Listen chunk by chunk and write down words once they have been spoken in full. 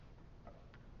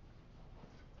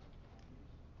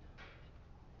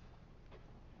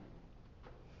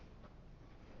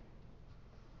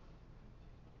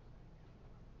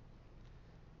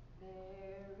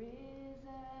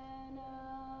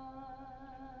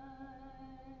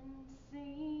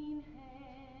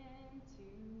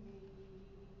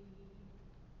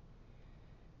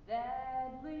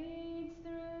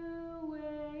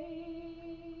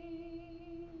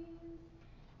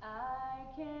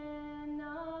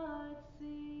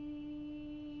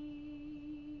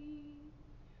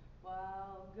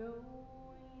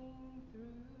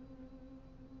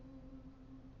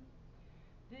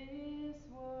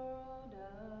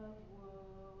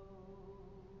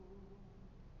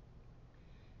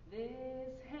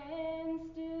This hand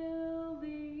still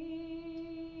leads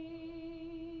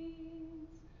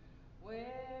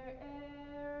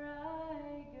where'er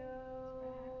I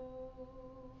go.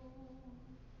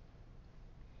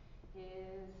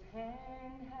 His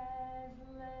hand has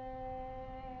led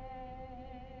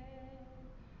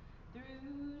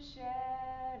through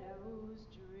shadows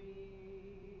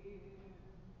drear,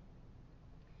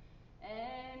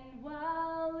 and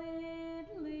while it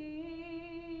leads,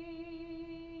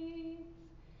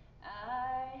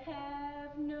 I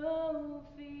have no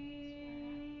fear.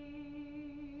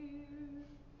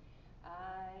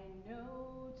 I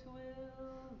know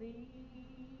 'twill lead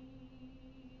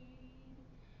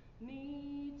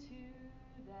me to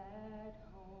that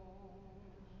home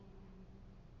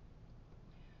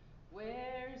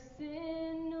where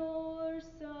sin or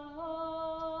sorrow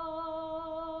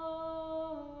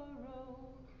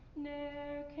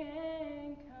ne'er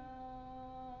can come.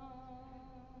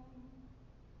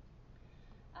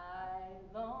 I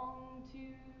long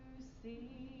to see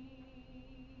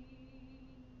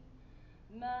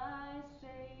my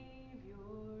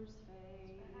Savior's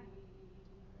face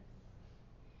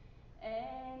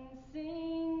and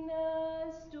sing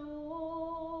the story,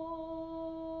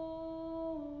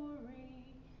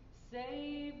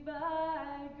 saved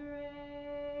by grace,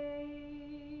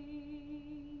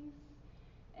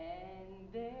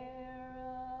 and thereupon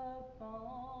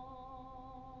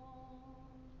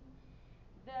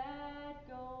that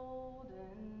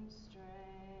golden strand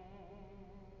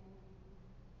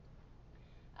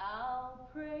I'll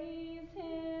praise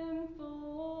Him for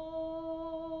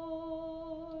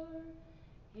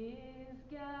His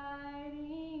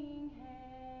guiding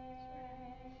hand.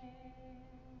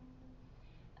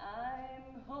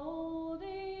 I'm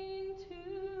holding to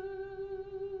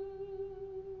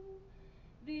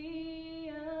the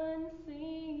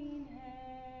unseen hand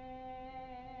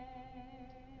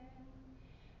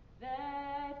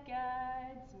that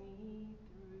guides me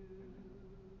through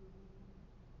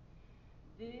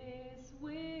this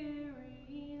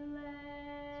weary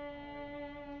land,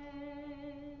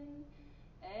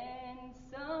 and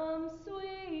some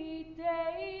sweet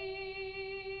day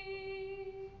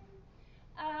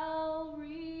I'll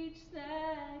reach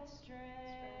that strand,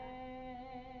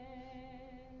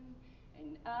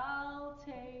 and I'll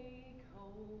take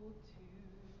hold to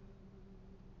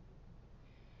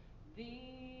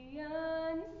the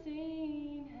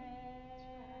unseen hand.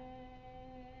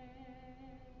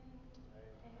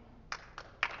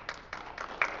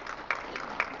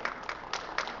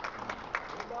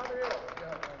 Anybody else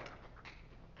got one?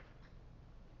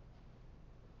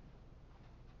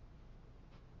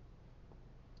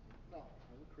 No,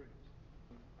 Brother Chris.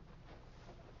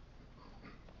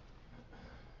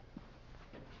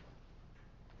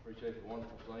 Appreciate the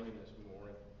wonderful singing this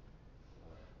morning.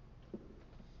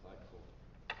 Thankful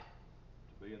to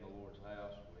be in the Lord's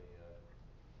house. We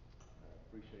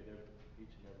appreciate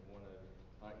each and every one of you.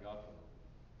 Thank God for the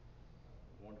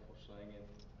wonderful singing.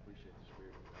 Appreciate the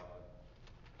Spirit of God.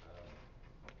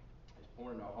 It's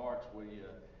pouring in our hearts.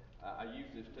 I use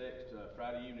this text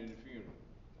Friday evening at a funeral,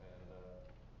 and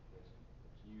it's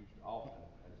used often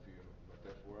at a funeral. But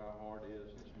that's where our heart is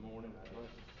this morning.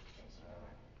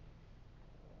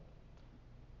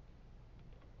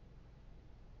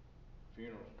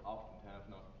 Funerals oftentimes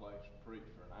not a place to preach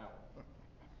for an hour.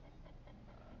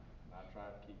 And I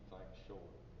try to keep things short.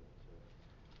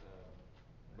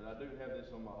 But I do have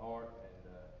this on my heart, and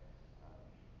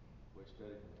we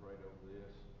studied and prayed over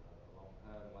this a long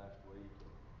time last week.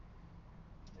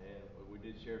 And we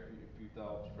did share a few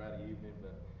thoughts Friday evening,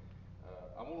 but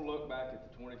I want to look back at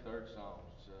the 23rd Psalm.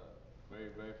 It's a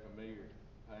very, very familiar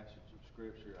passage of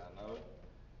Scripture, I know.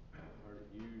 I've heard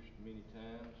it used many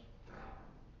times.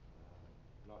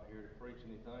 Not here to preach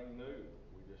anything new.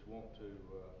 We just want to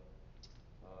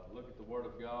look at the Word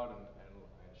of God and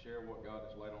share what God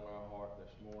has laid on our heart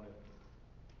this morning.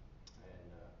 And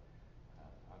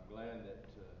I'm glad that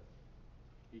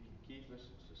He can keep us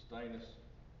and sustain us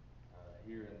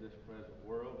here in this present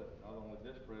world, and not only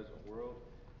this present world,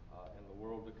 in the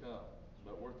world to come.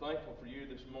 But we're thankful for you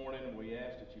this morning, and we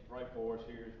ask that you pray for us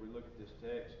here as we look at this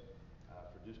text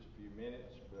for just a few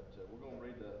minutes. But we're going to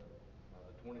read the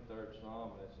 23rd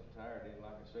Psalm in its entirety, and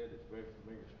like I said, it's very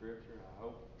familiar Scripture. I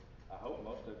hope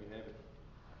most of you have it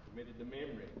committed to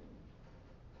memory.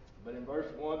 But in verse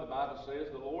 1, the Bible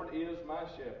says, "The Lord is my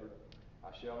shepherd,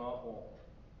 I shall not want.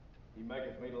 He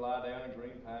maketh me to lie down in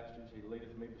green pastures. He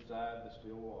leadeth me beside the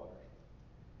still waters.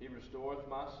 He restoreth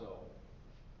my soul.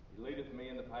 He leadeth me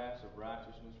in the paths of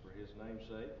righteousness for His name's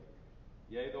sake.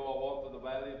 Yea, though I walk through the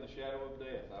valley of the shadow of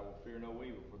death, I will fear no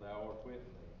evil, for Thou art with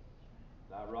me.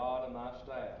 Thy rod and thy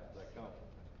staff, they comfort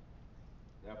me.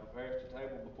 Thou preparest a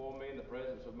table before me in the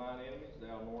presence of mine enemies.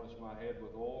 Thou anointest my head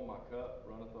with oil, my cup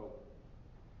runneth over.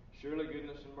 Surely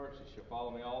goodness and mercy shall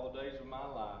follow me all the days of my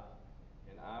life,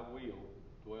 and I will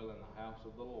dwell in the house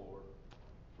of the Lord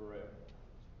forever.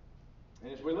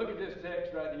 And as we look at this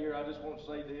text right here, I just want to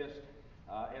say this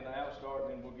in the outstart,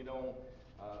 and then we'll get on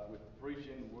with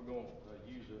preaching. We're going to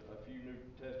use a few New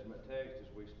Testament texts as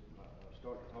we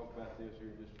start to talk about this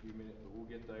here in just a few minutes, but we'll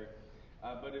get there.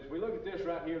 But as we look at this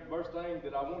right here, the first thing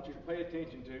that I want you to pay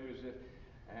attention to is that,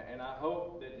 and I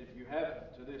hope that if you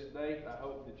haven't to this date, I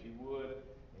hope that you would,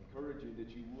 encourage you that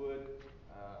you would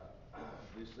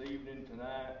this evening,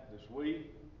 tonight, this week,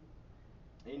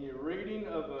 in your reading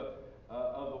of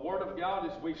the Word of God,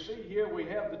 as we see here, we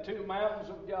have the two mountains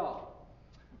of God.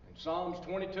 In Psalms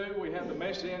 22, we have the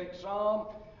Messianic Psalm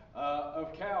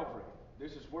of Calvary.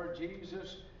 This is where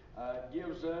Jesus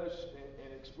gives us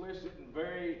an explicit and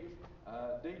very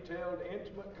detailed,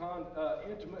 intimate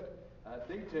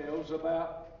details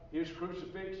about His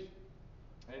crucifixion.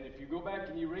 And if you go back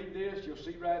and you read this, you'll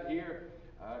see right here,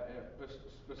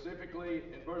 specifically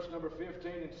in verse number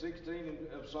 15 and 16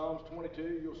 of Psalms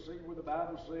 22, you'll see where the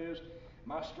Bible says,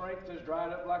 My strength is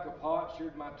dried up like a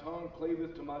potsherd, my tongue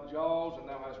cleaveth to my jaws, and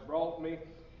thou hast brought me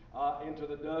into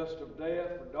the dust of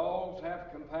death. For dogs have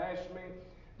compassed me,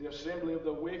 the assembly of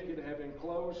the wicked have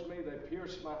enclosed me, they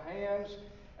pierced my hands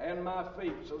and my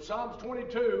feet. So Psalms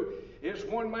 22 is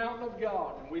one mountain of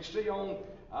God, and we see on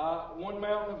one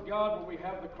mountain of God where we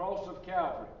have the cross of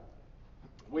Calvary.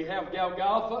 We have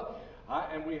Golgotha,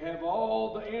 and we have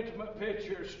all the intimate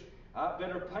pictures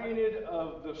that are painted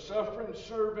of the suffering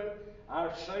servant,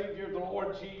 our Savior, the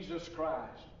Lord Jesus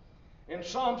Christ. In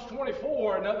Psalms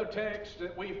 24, another text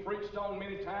that we've preached on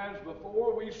many times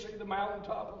before, we see the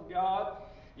mountaintop of God.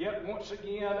 Yet once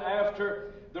again,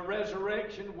 after the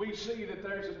resurrection, we see that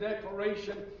there's a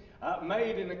declaration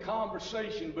made in a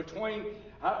conversation between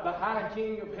the high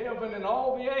King of heaven and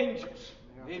all the angels.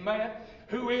 Yeah. Amen.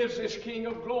 Who is this King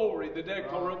of glory? The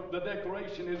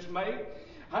declaration is made.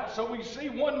 So we see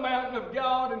one mountain of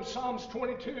God in Psalms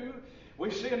 22. We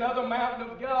see another mountain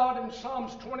of God in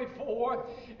Psalms 24.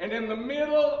 And in the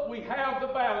middle, we have the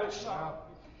valley side.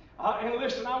 And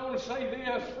listen, I want to say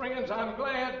this, friends. I'm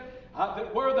glad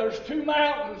that where there's two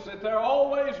mountains, that there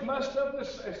always must of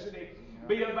necessity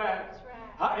be a valley.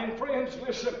 And friends,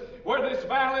 listen, where this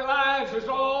valley lies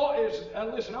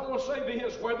listen, I want to say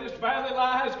this, where this valley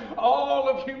lies, all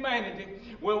of humanity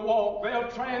will walk. They'll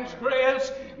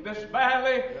transgress this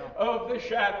valley of the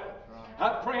shadow.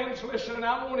 Friends, listen, and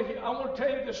I want to tell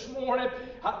you this morning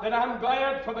that I'm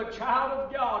glad for the child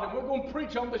of God, and we're going to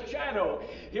preach on the shadow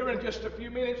here in just a few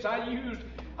minutes. I used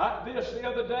this the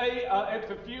other day at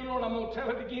the funeral, and I'm going to tell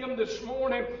it again this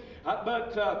morning,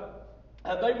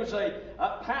 there was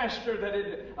a pastor that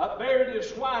had buried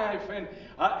his wife, and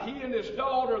he and his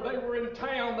daughter, they were in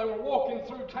town. They were walking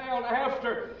through town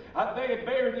after they had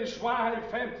buried his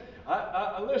wife, and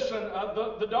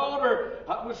the daughter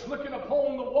was looking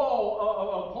upon the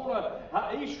wall,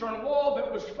 upon an eastern wall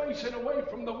that was facing away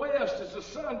from the west as the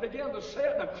sun began to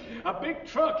set, and a big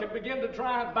truck had begun to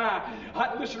drive by.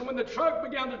 When the truck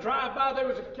began to drive by, there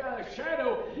was a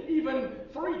shadow even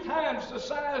 3 times the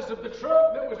size of the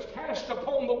truck that was cast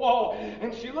upon the wall.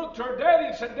 And she looked to her daddy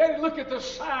and said, Daddy, look at the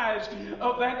size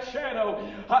of that shadow.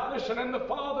 And the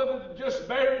father that had just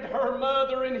buried her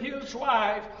mother and his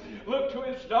wife looked to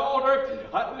his daughter.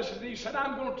 He said,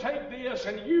 I'm going to take this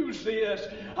and use this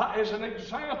as an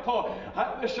example.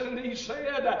 And he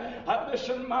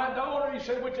said, my daughter, he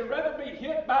said, would you rather be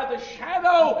hit by the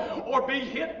shadow or be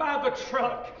hit by the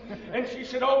truck? And she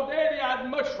said, oh, Daddy, I'd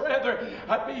much rather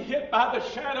be hit by the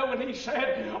shadow. And he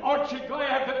said, aren't you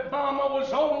glad that Mama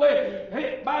was only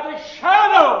hit by the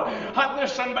shadow?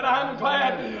 But I'm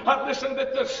glad,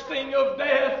 that the sting of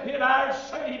death hit our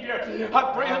Savior.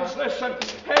 Friends, listen,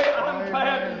 hey, I'm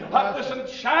glad.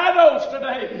 Shadows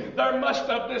today, there must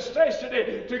of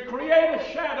necessity to create a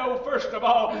shadow. First of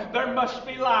all, there must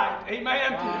be light.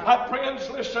 Amen. Friends,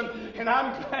 listen, and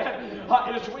I'm glad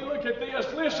as we look at this,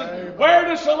 listen, where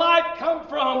does the light come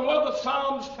from? Well, the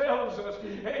Psalms tells us.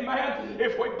 Amen.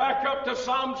 If we back up to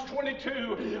Psalms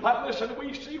 22,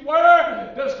 we see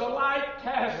where does the light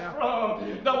cast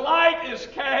from? The light is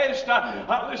cast.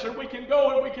 We can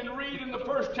go and we can read in the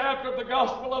first chapter of the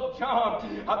Gospel of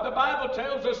John. The Bible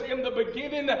tells us in the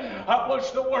beginning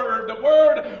was the Word. The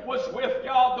Word was with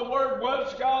God. The Word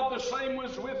was God. The same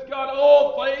was with God.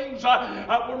 All things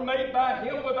were made by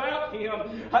Him. Without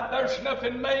Him, there's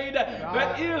nothing made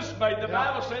that is made. The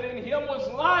Bible said in Him was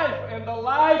life, and the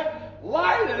life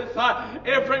lighteth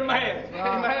every man.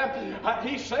 Amen.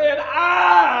 He said,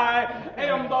 I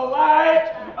am the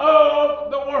light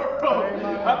of the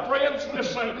world. Friends,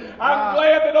 listen, I'm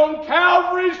glad that on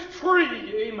Calvary's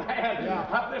tree, amen.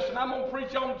 Listen, I'm going to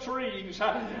preach on trees.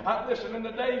 Listen, in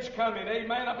the days coming,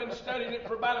 amen. I've been studying it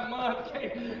for about a month.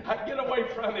 Can't get away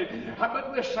from it.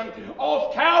 But listen,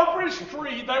 off Calvary's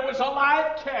tree, there was a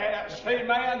light cast,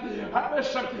 amen.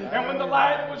 Listen, and when the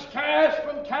light was cast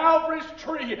from Calvary's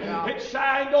tree, it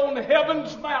shined on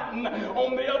heaven's mountain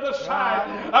on the other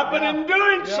side. But in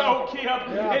doing so, Kip,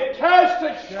 it cast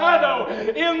a shadow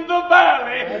in the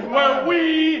valley where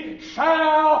we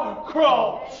shall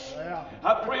cross.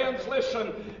 Friends,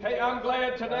 listen. Hey, I'm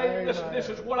glad today. This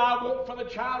is what I want for the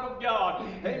child of God.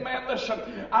 Amen. Listen,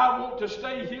 I want to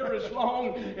stay here as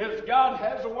long as God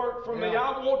has a work for me.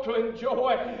 I want to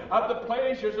enjoy the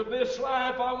pleasures of this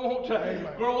life. I want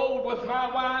to grow old with my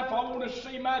wife. I want to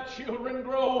see my children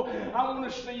grow. I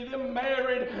want to see them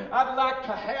married. I'd like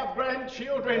to have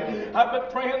grandchildren.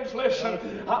 But friends, listen,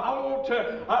 I want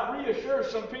to reassure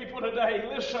some people today.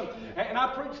 Listen, and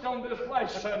I preached on this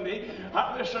last Sunday.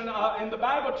 Listen, and the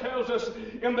Bible tells us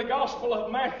in the Gospel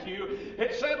of Matthew,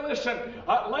 it said, listen,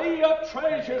 lay up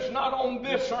treasures not on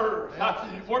this earth,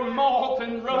 where moth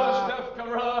and rust doth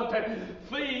corrupt, and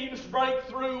thieves break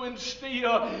through and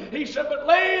steal. He said, but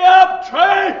lay up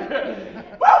treasures.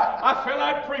 Well, I feel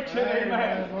like preaching,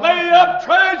 amen. Lay up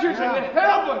treasures in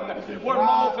heaven, where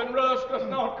moth and rust doth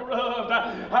not corrupt,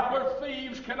 where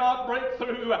thieves cannot break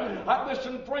through.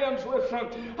 Listen, friends, listen.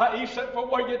 He said, for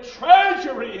where your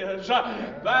treasure is,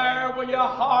 there will your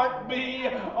heart be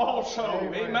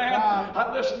also.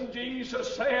 Amen. Listen,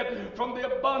 Jesus said, from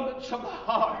the abundance of the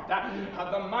heart,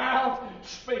 the mouth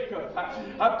speaketh.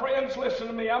 Friends, listen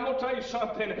to me. I'm going to tell you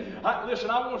something. Listen,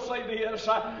 I want to say this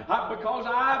because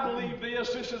I believe this.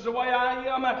 This is the way I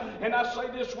am, and I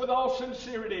say this with all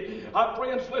sincerity.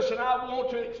 Friends, listen, I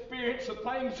want to experience the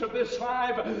things of this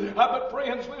life, but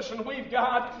friends, listen, we've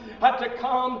got to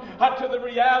come to the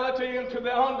reality and to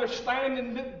the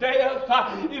understanding that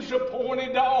death is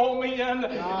appointed to all men.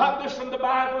 Listen, the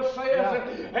Bible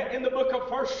says in the book of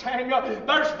 1 Samuel,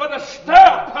 there's but a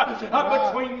step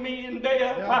between me and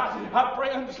death.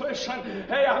 Friends, listen,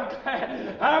 hey,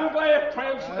 I'm glad,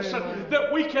 friends, listen,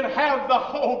 that we can have the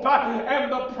hope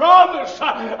and the promise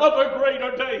of a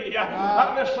greater day.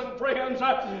 Listen, friends,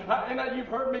 and you've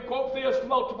heard me quote this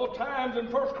multiple times. In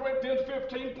 1 Corinthians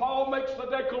 15, Paul makes the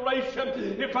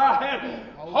declaration, if I had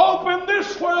hope in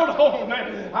this world only,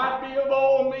 I'd be of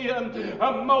all men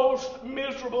most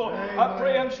miserable.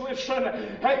 Friends, listen.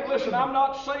 Hey, listen, I'm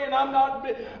not saying, I'm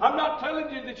not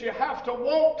telling you that you have to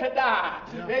want to die.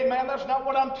 Amen. That's not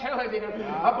what I'm telling you.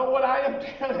 But what I am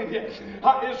telling you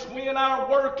is when our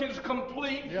work is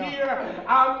complete here,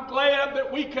 I'm glad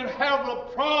that we can have a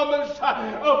promise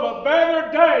of a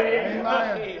better day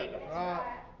ahead.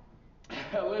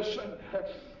 Listen.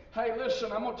 Hey,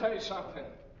 listen, I'm going to tell you something.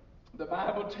 The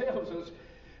Bible tells us,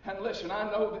 and listen, I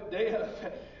know that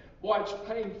death, boy, it's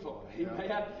painful.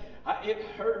 Amen. It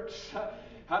hurts.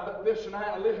 But listen,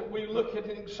 we look at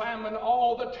and examine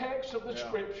all the texts of the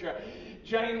Scripture.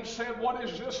 James said, what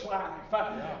is this life?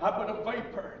 But a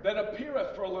vapor that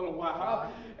appeareth for a little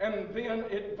while, and then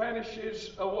it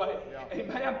vanishes away.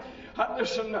 Amen.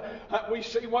 Listen, we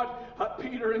see what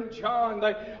Peter and John,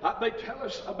 they tell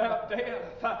us about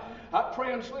death.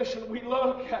 Friends, listen, we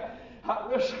look,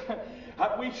 listen,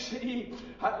 we see,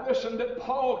 listen, that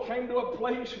Paul came to a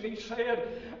place and he said,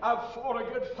 I've fought a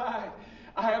good fight.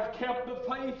 I have kept the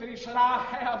faith. And he said, I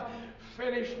have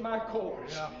finished my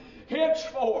course.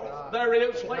 Henceforth there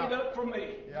is laid up for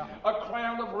me a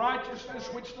crown of righteousness,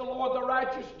 which the Lord, the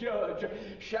righteous judge,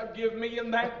 shall give me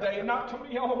in that day, not to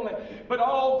me only, but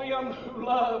all them who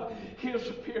love his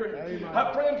appearing.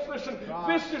 Friends, listen,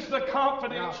 this is the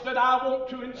confidence that I want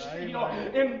to instill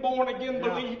in born-again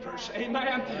believers.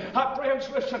 Amen. Friends,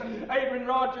 listen, Aaron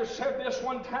Rodgers said this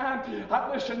one time.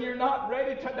 Listen, you're not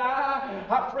ready to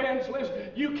die. Friends,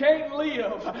 listen, you can't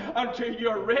live until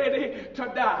you're ready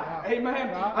to die.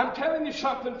 Amen. I'm telling you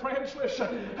something, friends,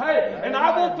 listen. Hey, and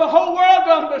I want the whole world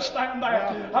to understand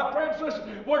that. Friends,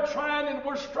 listen, we're trying and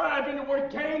we're striving and we're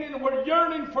gaining and we're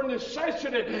yearning for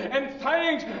necessity and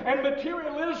things and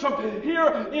materialism here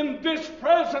in this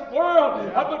present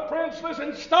world. But friends,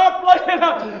 listen, stop laying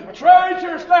up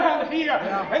treasures down here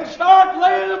and start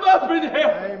laying them up in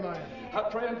heaven.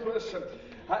 Friends, listen.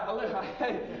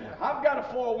 I've got a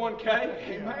 401k,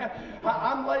 amen.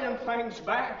 I'm laying things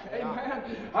back, amen.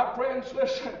 Friends,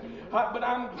 listen, but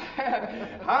I'm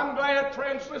glad,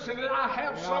 friends, listen, that I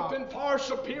have something far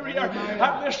superior.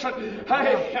 Listen,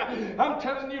 hey, I'm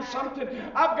telling you something.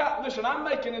 I'm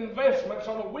making investments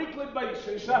on a weekly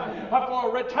basis for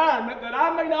a retirement that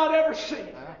I may not ever see.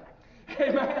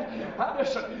 Amen.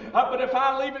 Listen, but if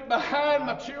I leave it behind,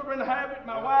 my children have it,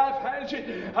 my wife has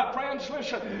it. Friends,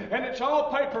 listen, and it's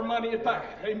all paper money at that.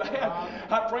 Amen.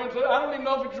 Friends, I don't even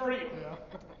know if it's real.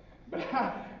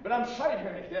 But I'm saying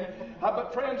it.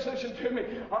 But friends, listen to me.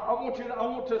 I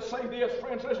want to say this,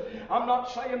 friends. Listen, I'm not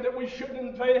saying that we shouldn't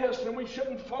invest and we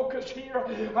shouldn't focus here.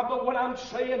 But what I'm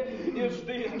saying is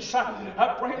this.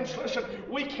 Friends, listen,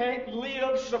 we can't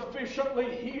live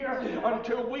sufficiently here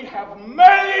until we have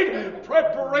made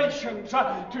preparations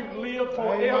to live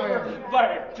forever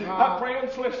there.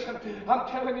 Friends, listen, I'm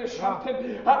telling you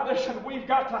something. Listen, we've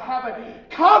got to have a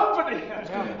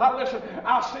confidence. Listen,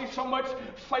 I see so much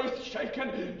faith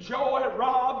shaken, joy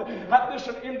robbed,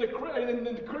 listen, in the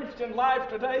Christian life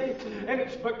today, and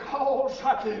it's because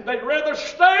they'd rather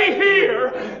stay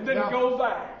here than go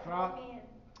there.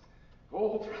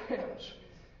 Oh, friends,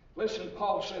 listen,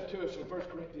 Paul said to us in 1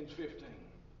 Corinthians 15,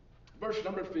 verse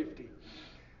number 50.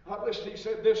 Listen, he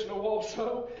said, "This know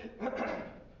also,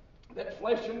 that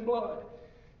flesh and blood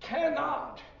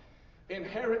cannot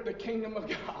inherit the kingdom of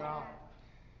God."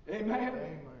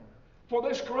 Amen. For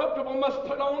this corruptible must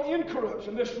put on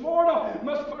incorruption. This mortal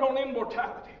must put on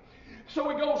immortality. So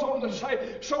he goes on to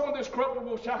say, "So when this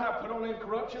corruptible shall have put on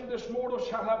incorruption, this mortal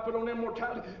shall have put on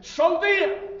immortality. So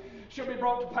then shall be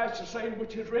brought to pass the saying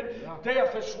which is written,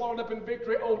 Death is swallowed up in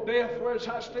victory. O death, where is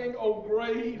thy sting? O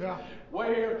grave,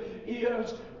 where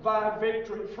is thy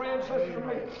victory?" Friends, listen to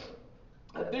me.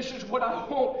 This is what I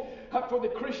want for the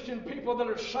Christian people that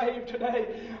are saved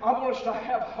today. I want us to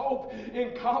have hope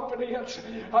and confidence.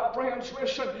 Friends,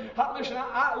 listen.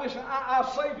 I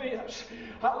say this.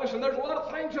 Listen, there's a lot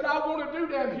of things that I want to do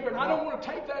down here, and I don't want to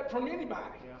take that from anybody.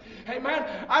 Amen.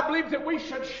 I believe that we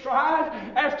should strive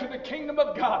after the kingdom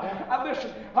of God.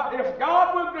 Listen, if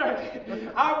God will grant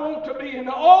it, I want to be in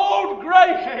the old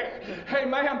gray hair.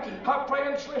 Amen.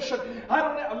 Friends, listen.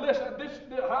 I'll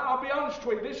be honest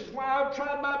with you. This is why I've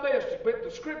tried my best to put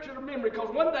the scripture to memory, because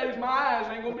one day my eyes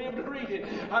ain't going to be able to read it.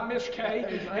 Miss Kay.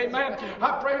 Amen.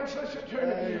 Friends, listen to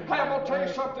me. I'm going to tell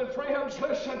you something, friends.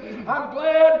 Listen, I'm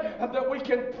glad that we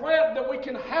can pray, that we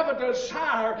can have a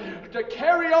desire to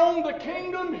carry on the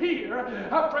kingdom here.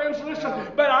 Friends,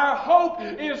 listen, but our hope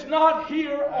is not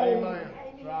here only.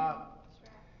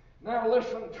 Now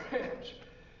listen, friends,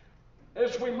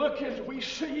 as we look, as we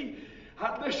see,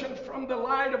 listen, from the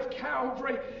light of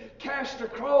Calvary cast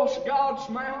across God's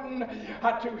mountain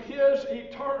to His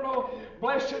eternal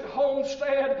blessed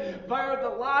homestead, there the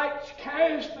lights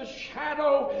cast the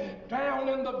shadow down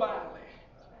in the valley.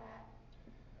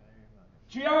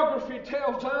 Geography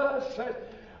tells us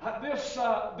that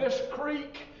this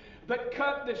creek that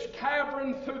cut this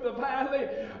cavern through the valley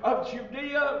of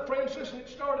Judea. Friends, listen, it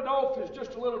started off as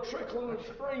just a little trickle in the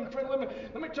spring. Friend,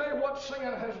 let me tell you what sin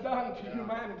has done to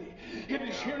humanity. It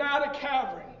has hewn out a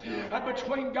cavern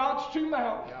between God's two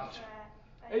mountains.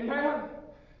 Amen?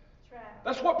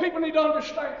 That's what people need to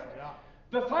understand.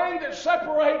 The thing that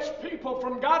separates people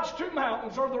from God's two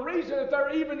mountains, or the reason that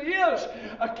there even is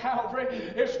a Calvary,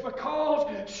 is because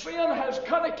sin has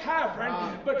cut a cavern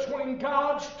between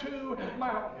God's two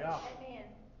mountains. Amen.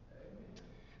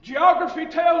 Geography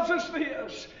tells us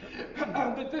this,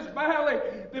 that this valley,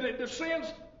 that it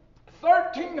descends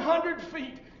 1,300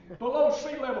 feet below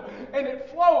sea level, and it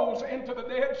flows into the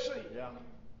Dead Sea.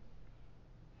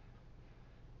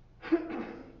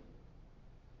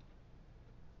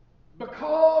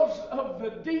 Because of the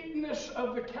deepness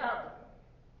of the cavern,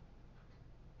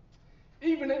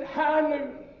 even at high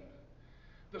noon,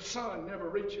 the sun never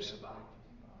reaches the bottom.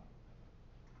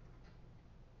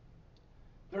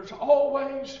 There's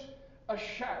always a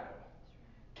shadow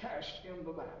cast in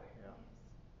the valley.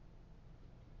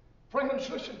 Friends,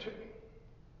 listen to me.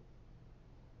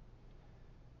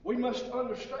 We must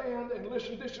understand and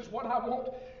listen. This is what I want.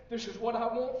 This is what I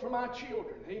want for my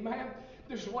children. Amen.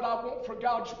 This is what I want for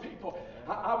God's people.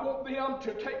 I want them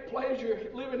to take pleasure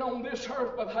living on this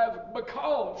earth,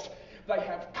 because they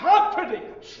have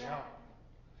confidence.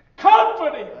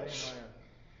 Confidence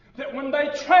that when they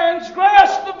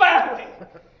transgress the valley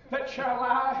that shall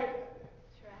lie ahead,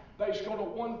 they're going to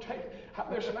one take.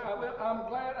 Listen, I'm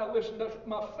glad I listened to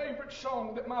my favorite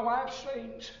song that my wife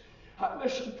sings.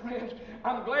 Listen, friends,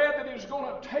 I'm glad that He's going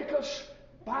to take us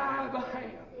by the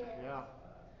hand.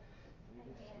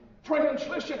 Friends,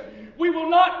 listen, we will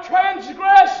not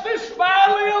transgress this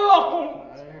valley alone.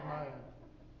 Amen.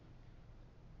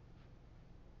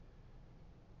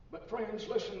 But friends,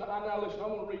 listen, now listen, I'm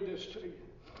going to read this to you.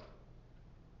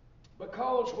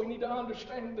 Because we need to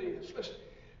understand this. Listen,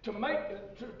 to make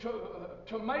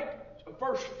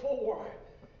verse 4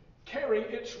 carry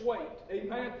its weight.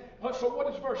 Amen. So what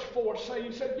does verse 4 say?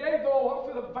 He said, yea, though I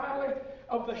walk through the valley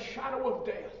of the shadow of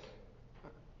death.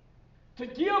 To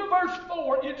give verse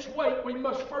 4 its weight, we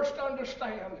must first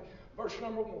understand verse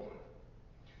number 1.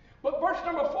 But verse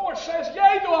number 4 says,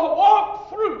 yea, though I walk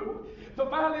through the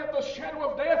valley of the shadow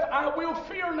of death, I will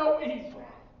fear no evil.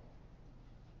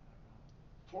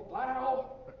 For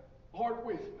thou art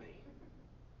with me.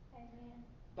 Amen.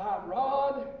 Thy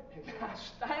rod and thy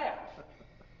staff,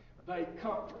 they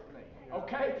comfort me.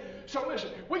 Okay? So listen,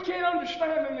 we can't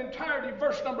understand in entirety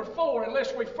verse number 4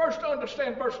 unless we first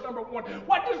understand verse number 1.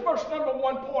 What does verse number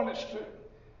 1 point us to?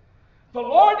 The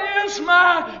Lord is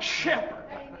my shepherd.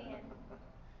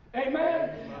 Amen. Amen.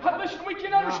 Listen, we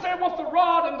can understand what the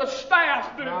rod and the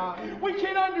staff do. We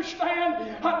can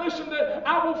understand, listen, that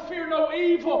I will fear no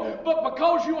evil, but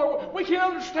because you are, we can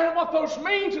understand what those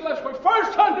means unless we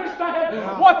first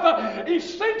understand what the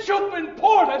essential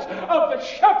importance of the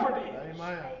shepherd is. Amen.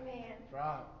 Amen.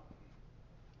 Right.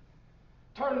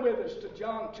 Turn with us to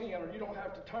John 10, or you don't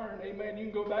have to turn, amen. You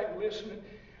can go back and listen and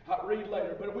read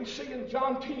later. But we see in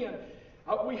John 10,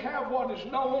 we have what is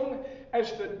known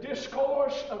as the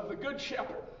discourse of the Good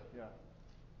Shepherd. Yeah.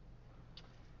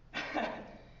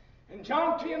 In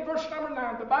John 10, verse number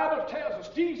 9, the Bible tells us,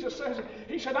 Jesus says it,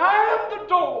 He said, I am the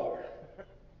door.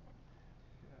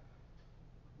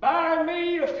 By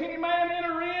me, if any man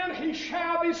enter in, he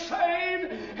shall be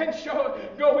saved, and shall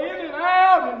go in and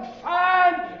out and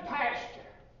find pasture.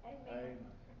 Amen.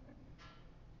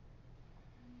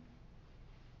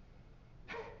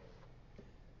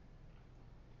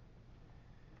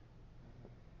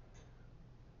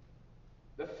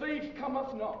 The thief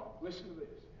cometh not. Listen to this.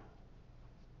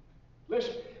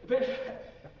 Listen,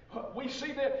 we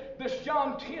see that this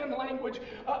John 10 language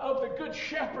of the Good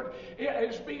Shepherd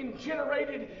is being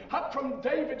generated from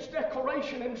David's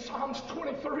declaration in Psalms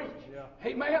 23. Yeah.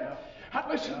 Amen. Yeah.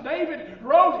 Listen, David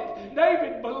wrote it.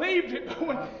 David believed it.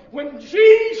 But when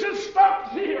Jesus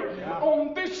stopped here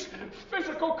on this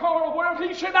physical carnal world,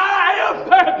 He said, I am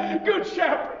that Good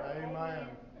Shepherd. Amen.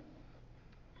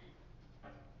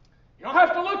 You don't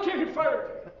have to look any further.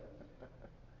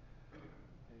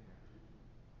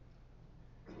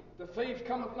 The thief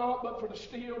cometh not but for to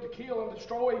steal, to kill, and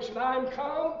destroy. He said, I am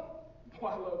come. Oh,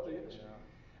 I love this.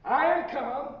 I am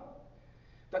come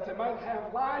that they might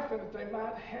have life and that they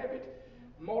might have it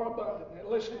more abundantly. Now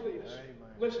listen to this.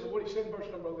 Amen. Listen to what he said in verse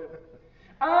number 11.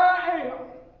 I am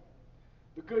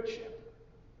the Good Shepherd.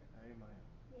 Amen.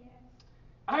 Yes.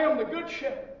 I am the Good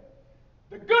Shepherd.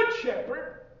 The Good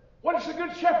Shepherd, what does the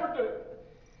Good Shepherd do?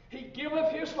 He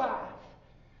giveth his life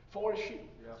for his sheep.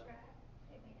 That's right.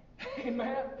 Amen.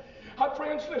 Amen.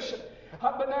 Friends, listen.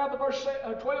 But now the verse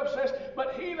 12 says,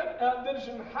 but he that is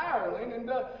an hireling and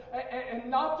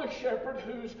not the shepherd,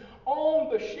 whose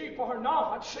own the sheep are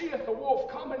not, seeth the wolf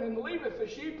coming and leaveth the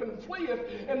sheep and fleeth,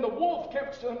 and the wolf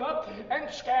catcheth them up and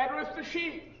scattereth the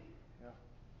sheep. Yeah.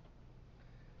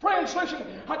 Friends, listen,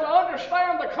 to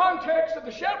understand the context of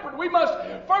the shepherd, we must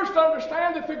first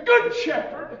understand that the Good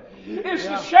Shepherd is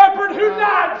the shepherd who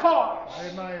died for us.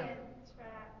 Amen. That's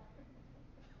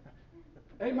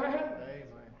right. Amen. Amen.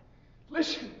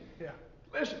 Listen. Yeah.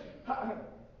 Listen.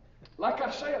 Like I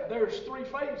said, there's three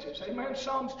phases. Amen.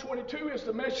 Psalms 22 is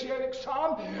the messianic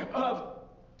psalm of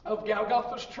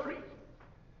Golgotha's tree.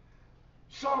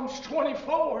 Psalms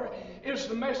 24 is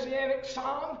the messianic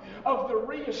psalm of the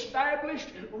reestablished,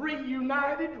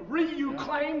 reunited,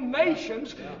 reclaimed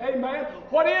nations. Amen.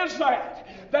 What is that?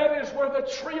 That is where the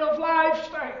tree of life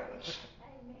stands.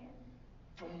 Amen.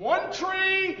 From one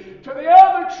tree to the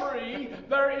other tree,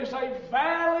 there is a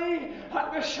valley.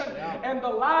 Listen, and the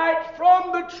light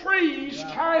from the trees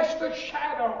casts a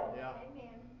shadow. Yeah.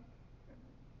 Amen.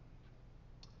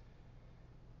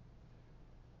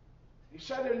 He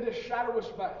said, in this shadowless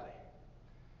valley,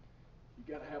 you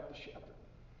got to have the shepherd.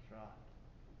 That's right.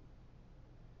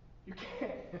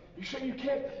 You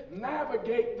can't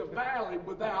navigate the valley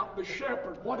without the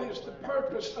shepherd. What is the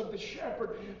purpose of the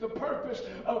shepherd? The purpose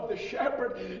of the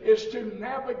shepherd is to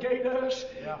navigate us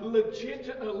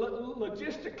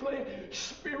logistically,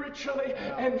 spiritually,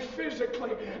 and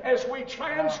physically as we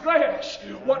transgress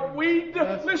what we do.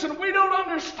 Listen, we don't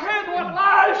understand what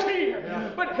lies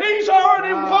here, but He's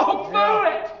already walked through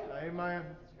it. Amen.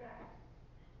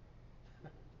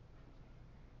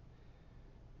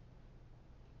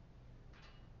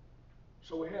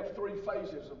 So we have three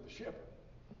phases of the shepherd.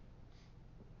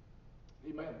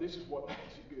 Amen. This is what makes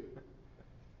it good.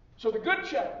 So the good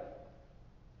shepherd.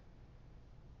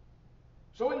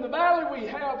 So in the valley we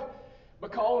have,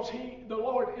 because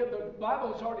the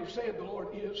Bible has already said the Lord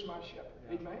is my shepherd.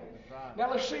 Amen. Right. Now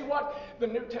let's see what the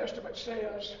New Testament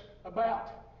says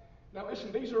about. Now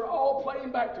listen, these are all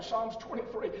playing back to Psalms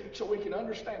 23 so we can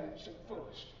understand this in the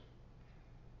fullest.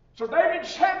 So David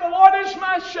said, the Lord is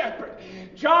my shepherd.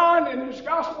 John, in his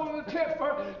gospel in the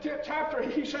 10th chapter,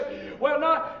 he said,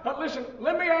 listen,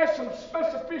 let me add some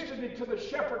specificity to the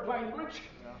shepherd language.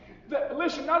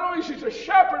 Listen, not only is he a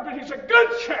shepherd, but he's a good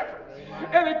shepherd.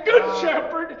 And a good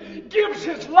shepherd gives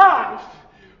his life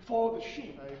for the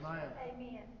sheep. Amen.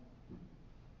 Amen.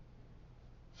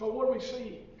 So what do we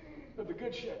see of the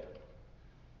good shepherd?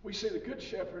 We see the good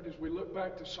shepherd as we look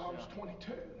back to Psalms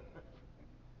 22.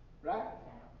 Right?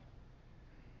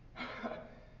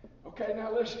 Okay,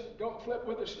 now listen. Go flip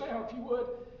with us now, if you would.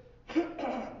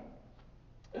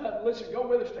 Listen, go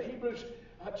with us to Hebrews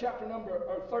chapter number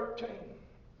 13.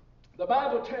 The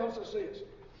Bible tells us this.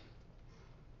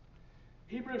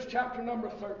 Hebrews chapter number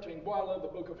 13. Boy, I love the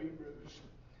book of Hebrews.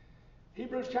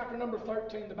 Hebrews chapter number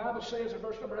 13. The Bible says in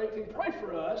verse number 18, pray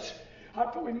for us,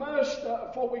 for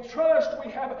we trust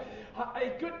we have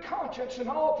a good conscience in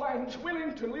all things,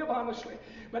 willing to live honestly.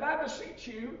 But I beseech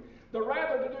you, the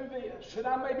rather to do this, that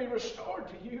I may be restored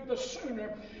to you the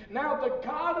sooner. Now the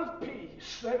God of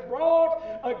peace that brought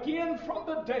again from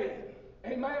the dead.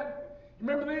 Amen. You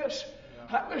remember this?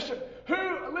 Yeah. Listen,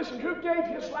 who gave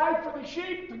his life for the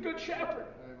sheep? The good shepherd.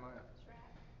 Amen.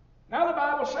 Now the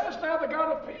Bible says, now the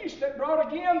God of peace that brought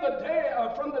again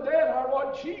from the dead our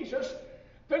Lord Jesus,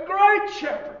 the great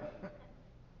shepherd.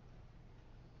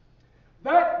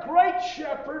 That great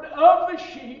shepherd of the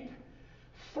sheep,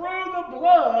 through the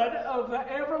blood of the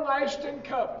everlasting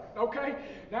covenant. Okay?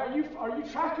 Now, are you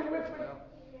tracking with me?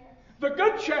 Yes. The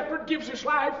good shepherd gives his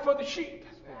life for the sheep.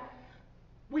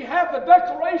 We have the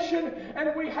declaration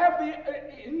and we have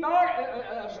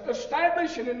the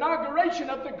established and inauguration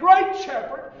of the great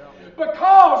shepherd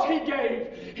because he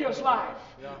gave his life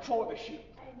for the sheep.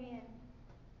 Amen.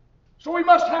 So we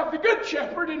must have the good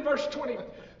shepherd in verse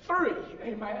 23.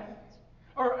 Amen.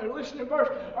 Or listen in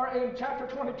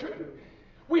chapter 22.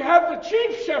 We have the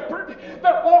chief shepherd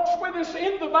that walks with us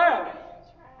in the valley.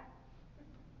 That's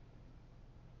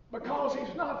right. Because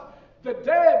he's not the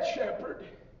dead shepherd,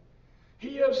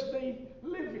 he is the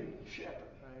living shepherd.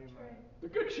 Amen. The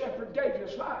good shepherd gave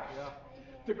his life. Yeah.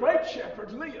 The great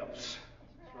shepherd lives.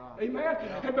 Right. Amen.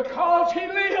 And because he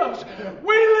lives,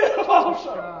 we live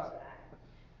also. Right.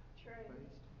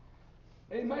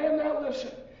 True. Amen. Now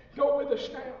listen. Go with us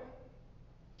now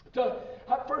to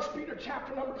 1 Peter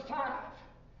chapter number 5.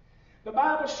 The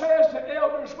Bible says, the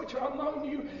elders which are among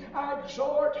you, I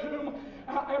exhort, whom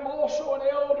I am also an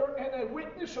elder and a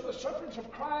witness of the sufferings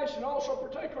of Christ, and also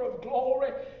partaker of glory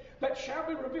that shall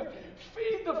be revealed.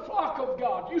 Feed the flock of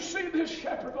God. You see this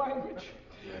shepherd language.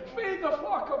 Feed the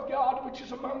flock of God which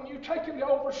is among you, taking the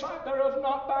oversight thereof,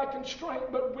 not by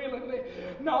constraint, but willingly,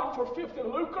 not for filthy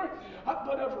lucre,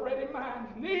 but of ready mind.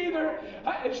 Neither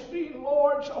as being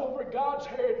lords over God's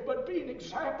heritage, but being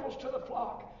examples to the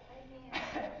flock.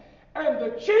 Amen. And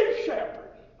the chief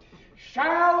shepherd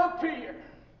shall appear.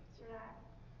 That's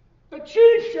right. The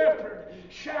chief shepherd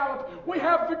shall appear. We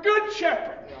have the good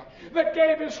shepherd that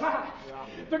gave his life.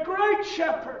 The great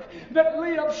shepherd that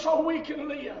lives so we can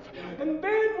live. And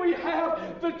then we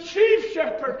have the chief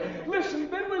shepherd. Listen,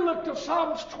 then we look to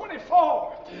Psalms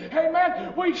 24.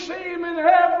 Amen. We see him in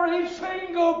every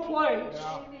single place.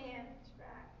 Amen. That's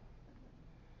right.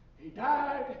 He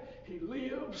died, he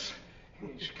lives,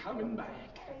 and he's coming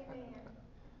back. Amen.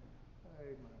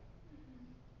 Amen.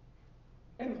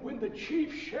 And when the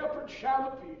chief shepherd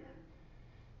shall appear,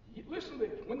 listen to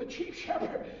this, when the chief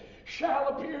shepherd shall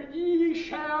appear, ye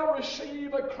shall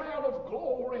receive a crown of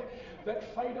glory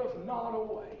that fadeth not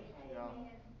away.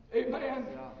 Amen. Amen.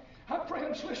 Yeah.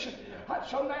 Friends, listen.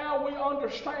 So now we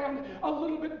understand a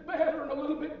little bit better and a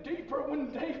little bit deeper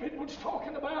when David was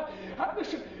talking about.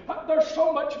 Listen, there's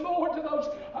so much more to those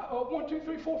 1, 2,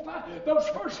 3, 4, 5. Those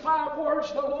first 5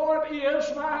 words. The Lord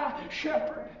is my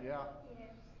shepherd. Yeah.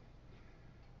 Yes.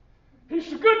 He's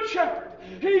the good shepherd.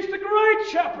 He's the great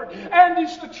shepherd, and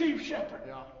he's the chief shepherd.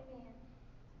 Yeah. Amen.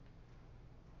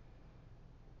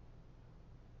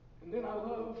 And then I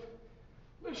love.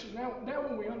 Listen, now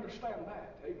when we understand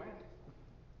that, amen.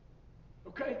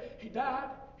 Okay, he died,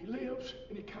 he lives,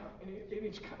 and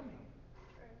he's coming.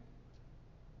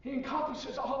 He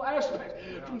encompasses all aspects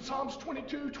from Psalms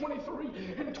 22, 23,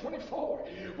 and 24.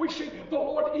 We see the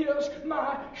Lord is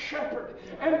my shepherd.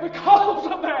 And because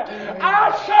of that, I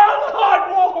shall not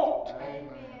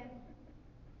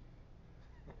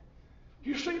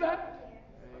You see that?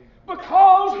 Yes.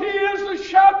 Because He is the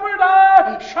shepherd,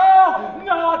 I shall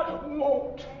not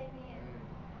want. Amen.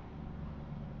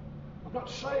 I'm not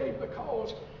saved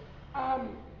because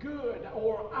I'm good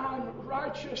or I'm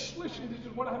righteous. Listen, this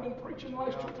is what I've been preaching the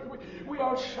last 2 or 3 weeks. We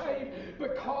are saved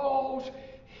because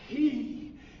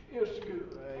He is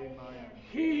good. Amen.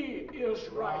 He is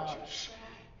righteous.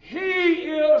 He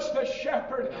is the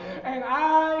shepherd, and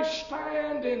I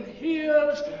stand in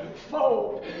His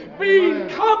fold, being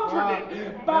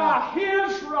comforted by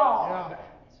His rod.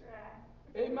 That's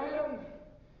right. Amen.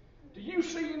 Do you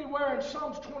see anywhere in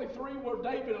Psalms 23 where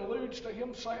David alludes to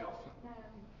himself? No.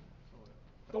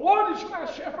 The Lord is my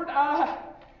shepherd, I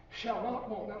shall not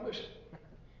want. Now listen.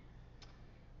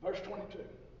 Verse 22.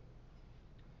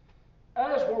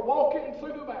 As we're walking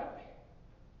through the valley,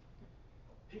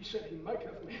 He said, He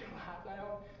maketh me lie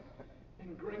down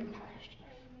in green pastures.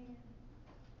 Amen.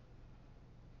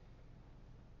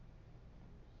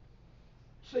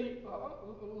 See,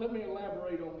 let me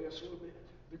elaborate on this a little bit.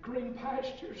 The green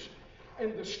pastures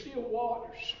and the still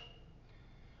waters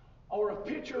are a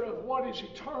picture of what is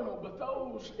eternal, but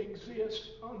those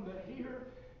exist on the here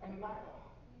and now.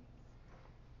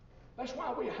 That's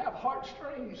why we have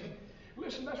heartstrings. And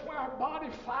listen, that's why our body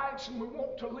fights and we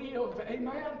want to live.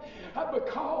 Amen?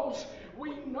 Because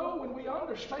we know and we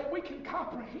understand, we can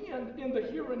comprehend in the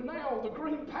here and now the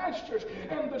green pastures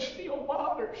and the still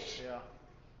waters. Yeah.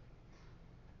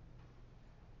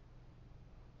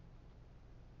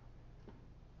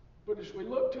 But as we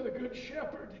look to the Good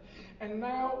Shepherd, and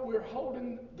now we're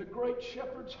holding the great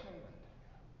Shepherd's hand.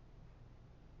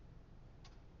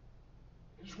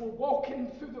 As we're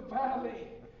walking through the valley,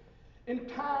 in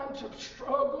times of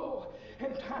struggle,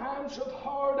 in times of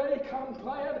heartache, I'm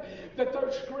glad that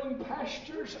there's green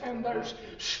pastures and there's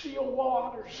still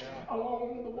waters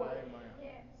along the way. Amen.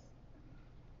 Yes.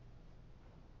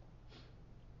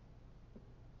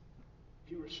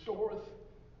 He restoreth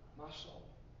my soul.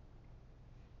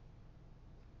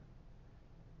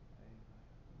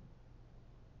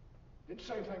 Didn't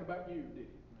say anything about you, did he?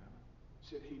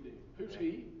 Said He did. Who's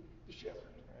He? The shepherd.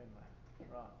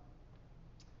 Amen. Right.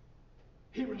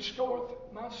 He restoreth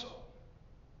my soul.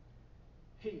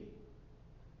 He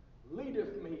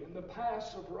leadeth me in the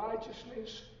paths of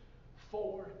righteousness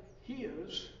for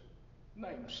His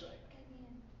name's sake.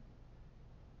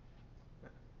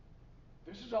 Amen.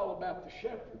 This is all about the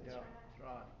shepherd. Yeah. That's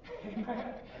right. Amen.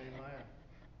 Amen.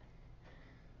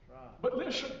 That's right. But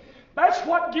listen, that's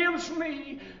what gives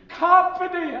me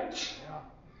confidence. Yeah.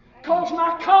 Because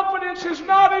my confidence is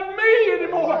not in me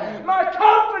anymore. My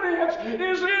confidence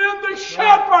is in the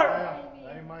shepherd. Yeah.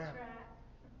 Amen. Amen. That's right.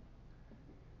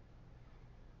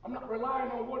 I'm not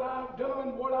relying on what I've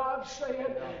done, what I've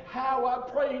said, how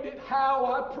I prayed it, how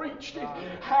I preached it,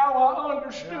 how I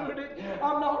understood it.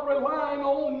 I'm not relying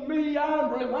on me.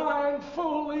 I'm relying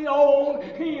fully on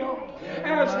Him.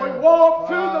 As we walk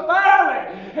through the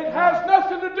valley, it has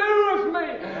nothing to do with me.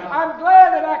 I'm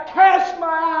glad that I cast my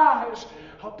eyes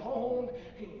upon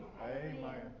Him. Amen.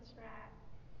 That's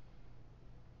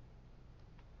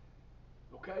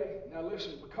right. Okay? Now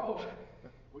listen, because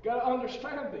we got to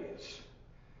understand this.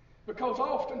 Because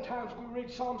oftentimes we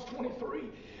read Psalms 23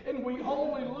 and we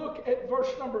only look at verse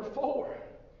number 4.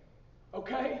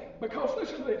 Okay? Because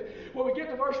listen to this. When we get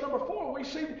to verse number 4, we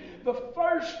see the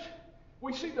first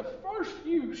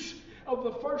use of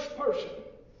the first person.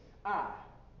 I.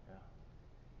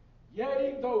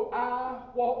 Yea, though I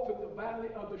walk through the valley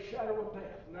of the shadow of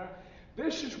death. Now,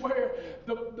 this is where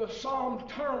the psalm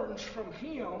turns from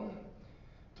Him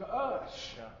to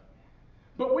us. Yeah.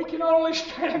 But we can only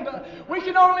understand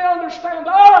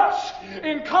us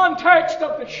in context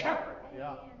of the shepherd.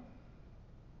 Yeah.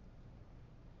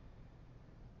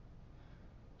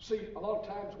 See, a lot of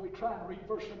times we try and read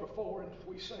verse number 4 and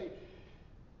we say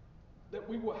that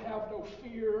we will have no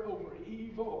fear over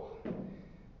evil,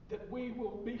 that we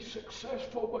will be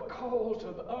successful because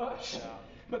of us. Yeah.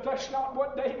 But that's not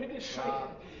what David is saying.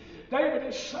 David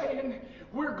is saying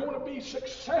we're going to be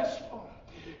successful.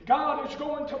 God is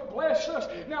going to bless us.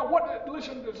 Now,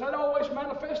 listen, does that always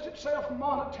manifest itself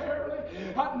monetarily?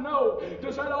 No.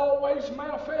 Does that always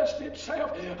manifest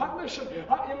itself? Listen,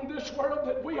 in this world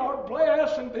that we are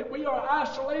blessed and that we are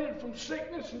isolated from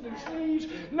sickness and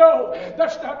disease? No,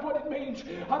 that's not what it means.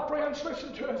 Friends,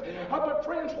 listen to us. But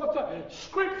friends, what the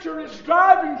Scripture is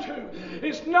driving to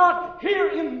is not here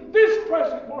in this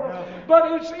present world,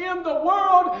 but it's in the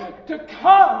world to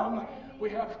come. We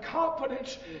have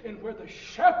confidence in where the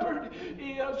shepherd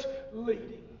is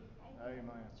leading. Amen.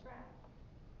 That's right.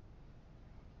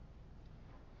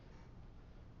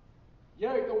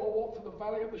 Yea, though I walk through the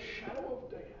valley of the shadow of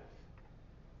death.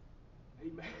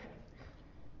 Amen.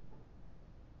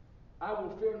 I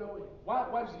will fear no evil.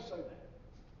 Why does he say that?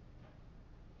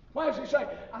 Why does he say,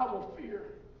 I will fear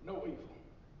no evil?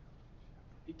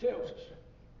 He tells us.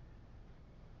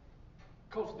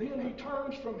 Because then he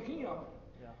turns from him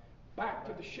back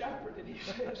to the shepherd and he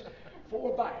says,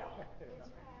 for thou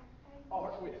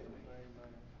art with me.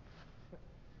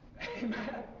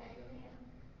 Amen.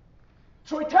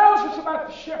 So he tells us about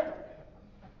the shepherd,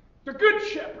 the good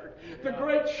shepherd, the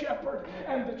great shepherd,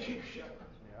 and the chief shepherd.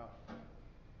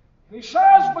 And he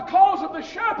says, because of the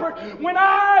shepherd, when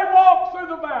I walk through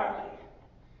the valley,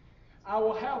 I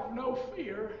will have no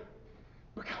fear,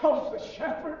 because the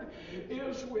shepherd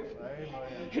is with me.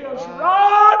 Amen. His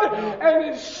rod and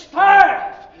his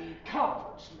staff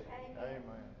comforts me.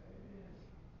 Amen.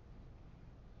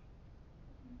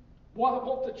 What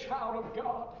about the child of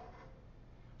God?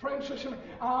 Friends, listen,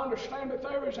 I understand that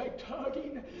there is a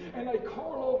tugging and a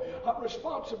carnal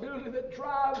responsibility that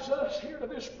drives us here to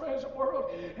this present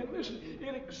world. And listen,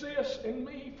 it exists in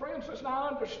me. Friends, listen, I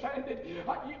understand it.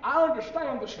 I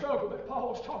understand the struggle that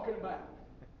Paul is talking about.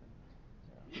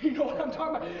 You know what I'm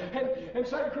talking about? In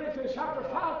 2 Corinthians chapter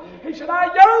 5, he said, I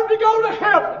yearn to go to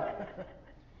heaven.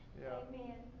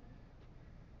 Amen.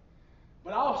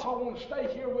 But I also want to stay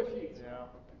here with you.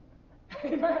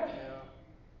 Amen.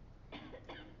 Yeah.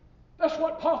 That's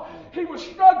what Paul, he was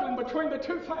struggling between the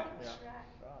two things.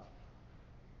 Yeah.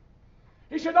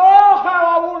 He said, oh,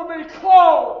 how I want to be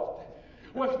clothed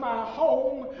with my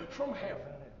home from heaven.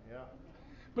 Yeah.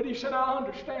 But he said, I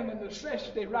understand the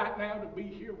necessity right now to be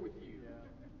here with you.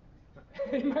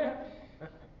 Amen.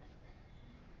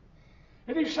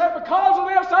 And he said, because of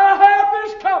this, I have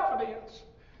this confidence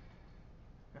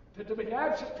that to be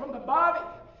absent from the body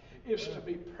is to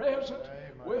be present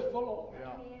with the Lord.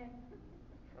 Yeah. Amen.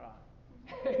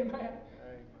 Right. Amen. Amen.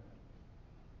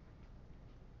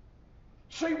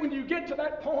 See, when you get to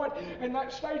that point in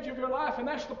that stage of your life, and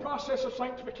that's the process of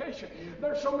sanctification,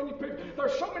 there's so many people,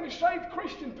 there's so many saved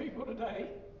Christian people today.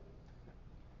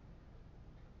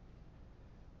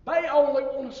 They only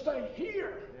want to stay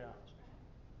here. Yeah.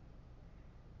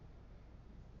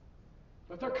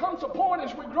 But there comes a point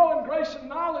as we grow in grace and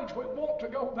knowledge, we want to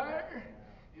go there,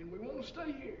 and we want to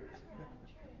stay here.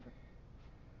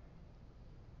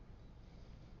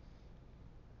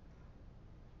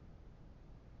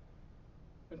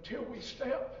 Until we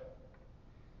step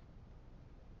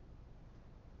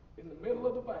in the middle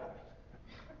of the valley.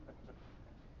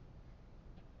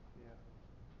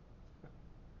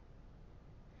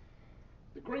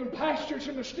 The green pastures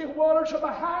and the still waters are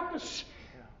behind us.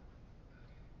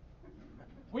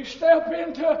 We step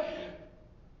into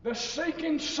the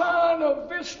sinking sun of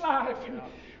this life. And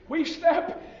we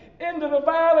step into the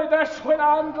valley. That's when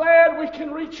I'm glad we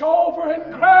can reach over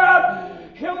and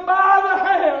grab him by the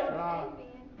hand. Right.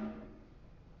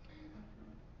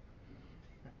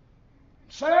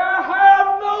 Say, I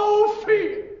have no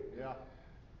fear, Yeah.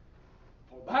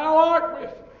 for thou art with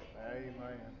me.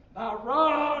 Amen. Thy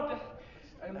rod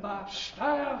and thy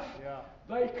staff, Yeah.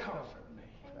 they comfort me.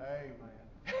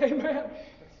 Amen. Amen.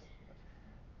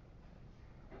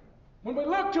 When we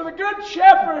look to the Good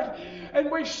Shepherd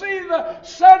and we see the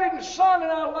setting sun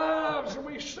in our lives and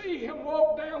we see him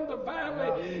walk down the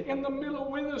valley in the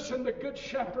middle with us, and the Good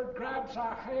Shepherd grabs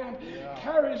our hand,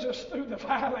 carries us through the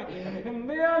valley, and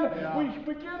then we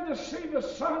begin to see the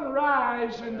sun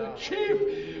rise and the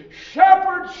chief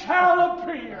shepherd shall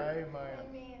appear. Amen.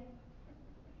 Amen.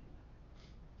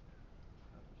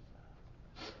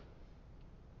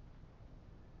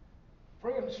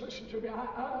 Friends, listen to me.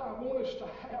 I want us to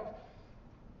have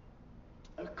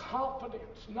a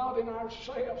confidence, not in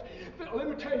ourselves. Let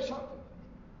me tell you something.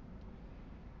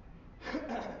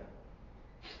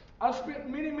 I spent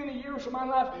many, many years of my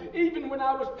life, even when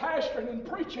I was pastoring and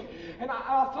preaching, and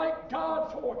I thank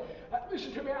God for,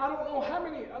 listen to me, I don't know how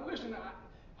many,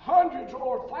 hundreds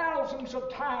or thousands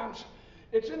of times,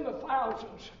 it's in the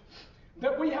thousands,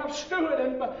 that we have stood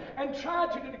and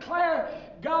tried to declare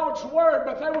God's word,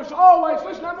 but there was always,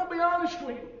 listen, I'm going to be honest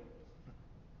with you.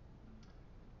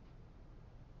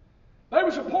 There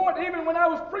was a point, even when I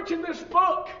was preaching this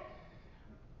book,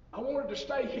 I wanted to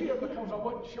stay here because I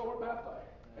wasn't sure about that.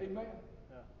 Amen.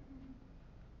 Yeah.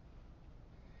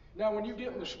 Now, when you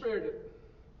get in the Spirit,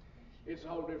 it's a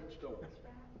whole different story.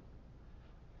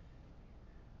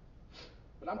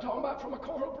 But I'm talking about from a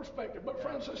carnal perspective. But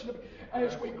friends, listen to me.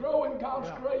 As we grow in God's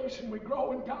grace and we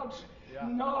grow in God's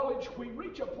knowledge, we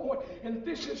reach a point, and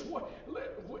this is what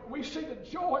we see the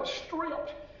joy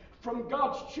stripped from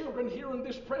God's children here in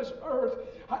this present earth.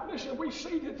 Listen, we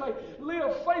see that they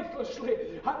live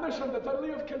faithlessly. Listen, that they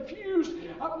live confused.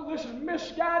 Listen,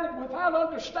 misguided, without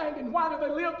understanding. Why do they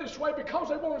live this way? Because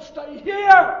they want to stay here.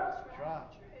 That's right.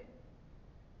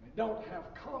 don't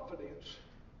have confidence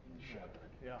in the shepherd.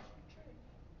 Yeah.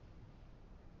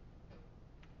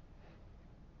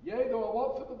 Yea, though I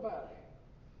walk through the valley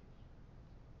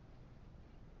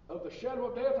of the shadow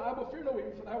of death, I will fear no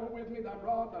evil, for thou art with me, thy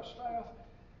rod, thy staff,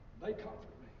 they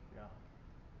comfort me. Yeah.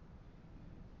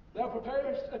 Thou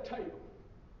preparest a table.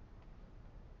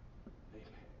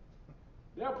 Amen.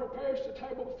 Thou preparest a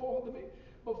table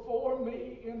before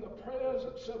me in the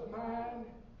presence of mine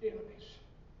enemies.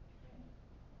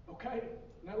 Okay?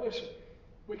 Now listen,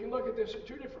 we can look at this in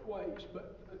two different ways,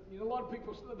 but a lot of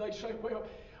people, they say, well,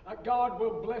 God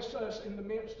will bless us in the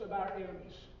midst of our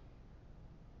enemies.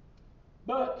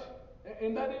 But,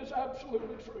 and that is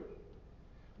absolutely true.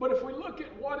 But if we look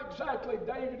at what exactly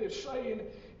David is saying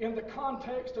in the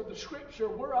context of the Scripture,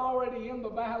 we're already in the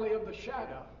valley of the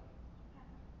shadow.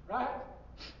 Right?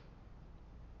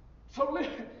 So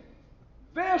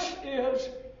this is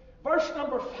verse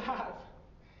number 5.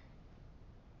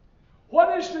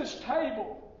 What is this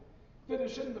table that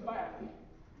is in the valley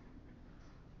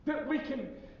that we can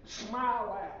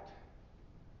smile at?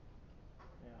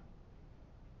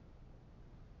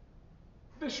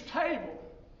 This table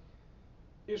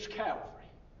is Calvary.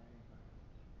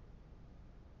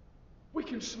 We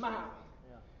can smile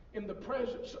in the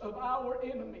presence of our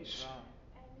enemies.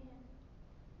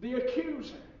 The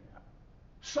accuser,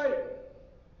 Satan,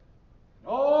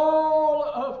 all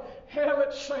of hell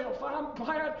itself. I'm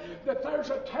glad that there's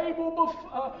a table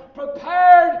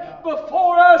prepared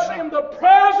before us in the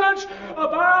presence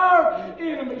of our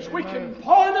enemies. We can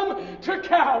point them to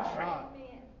Calvary.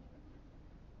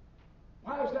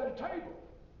 Why is that a table?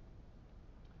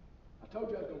 I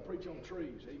told you I was going to preach on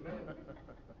trees. Amen. I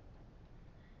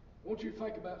want you to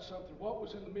think about something. What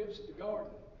was in the midst of the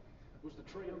garden was the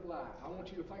tree of life. I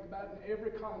want you to think about it in every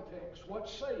context. What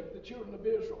saved the children of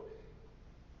Israel?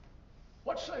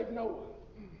 What saved Noah?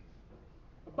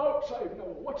 A boat saved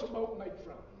Noah. What's a boat made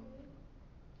from?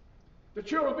 The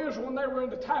children of Israel, when they were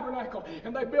in the tabernacle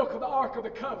and they built the Ark of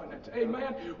the Covenant,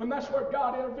 amen, when that's where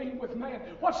God intervened with man,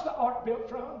 what's the ark built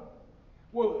from?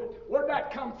 Wood. Where'd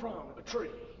that come from? A tree.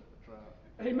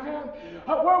 Amen.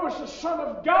 Where was the Son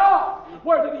of God?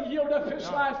 Where did he yield up his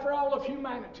life for all of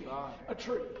humanity? A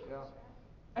tree.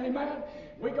 Amen.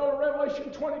 We go to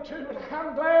Revelation 22, and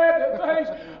I'm glad that there's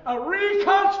a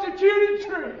reconstituted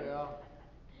tree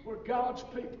where God's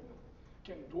people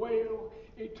can dwell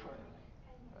eternally.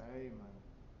 Amen.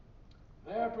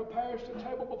 There prepares the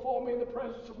table before me in the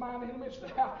presence of mine enemies.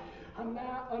 Thou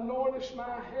anointest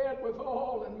my head with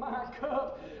oil, and my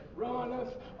cup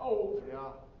runneth over.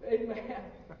 Amen.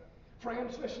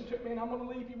 Friends, listen to me, and I'm going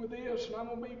to leave you with this, and I'm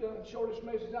going to be done. Shortest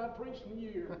message I've preached in a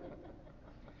year.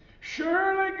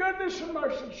 Surely goodness and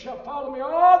mercy shall follow me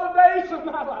all the days of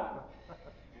my life,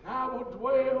 and I will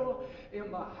dwell in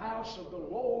the house of the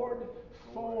Lord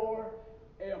forever.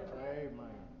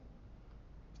 Amen.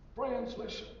 Friends,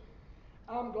 listen.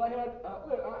 I'm glad.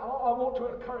 I want to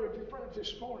encourage you, friends,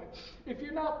 this morning. If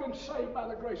you've not been saved by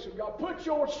the grace of God, put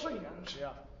your sins.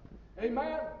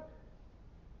 Amen.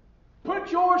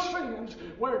 Put your sins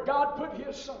where God put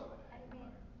His Son.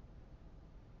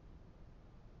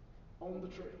 On the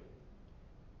tree.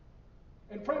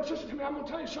 And friends, listen to me. I'm going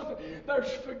to tell you something.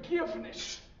 There's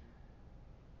forgiveness.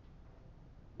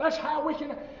 That's how we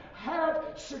can have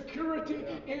security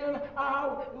in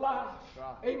our life.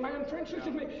 Amen. Friends,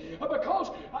 listen to me.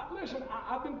 Because, listen,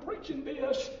 I've been preaching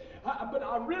this, but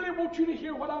I really want you to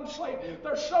hear what I'm saying.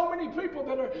 There's so many people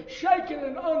that are shaken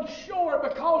and unsure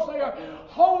because they are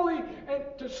holy, and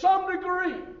to some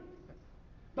degree,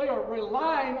 they are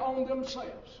relying on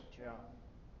themselves.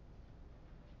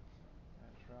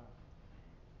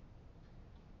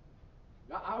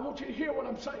 I want you to hear what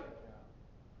I'm saying.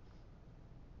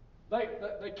 They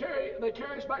carry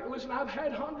us back. Listen, I've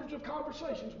had hundreds of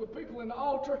conversations with people in the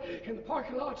altar, in the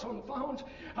parking lots, on the phones.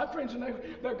 I have friends, and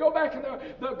they'll go back and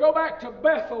they'll go back to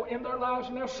Bethel in their lives,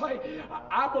 and they'll say,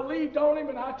 I believed on Him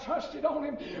and I trusted on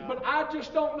Him, but I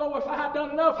just don't know if I had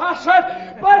done enough. I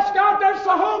said, bless God, that's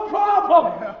the whole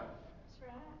problem. That's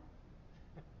right.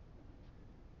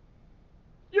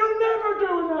 You never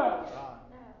do enough.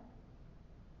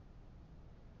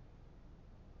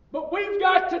 But we've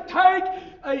got to take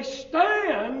a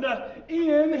stand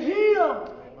in Him.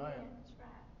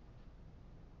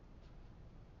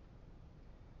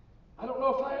 I don't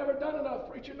know if I ever done enough,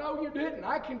 preacher. No, you didn't.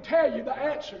 I can tell you the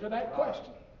answer to that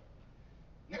question.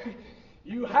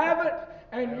 You haven't,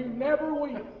 and you never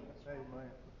will.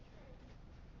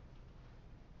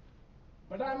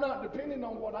 But I'm not depending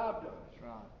on what I've done.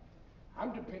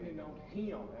 I'm depending on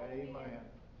Him.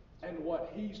 And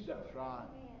what He's done.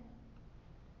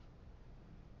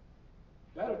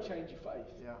 That'll change your faith.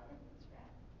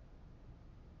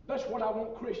 That's what I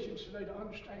want Christians today to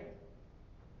understand.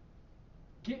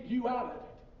 Get you out of it.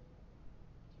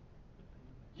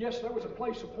 Yes, there was a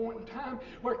place, a point in time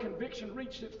where conviction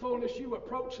reached its fullness. You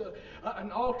approach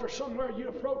an altar somewhere. You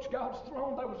approach God's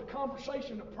throne. There was a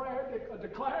conversation, a prayer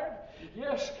declared.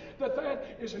 Yes,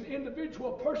 that is an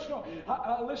individual, personal,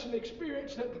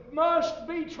 experience that must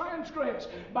be transgressed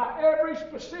by every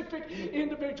specific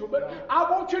individual. But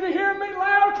I want you to hear me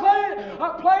loud,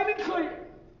 plain and clear.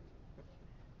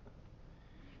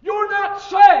 You're not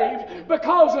saved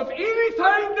because of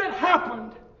anything that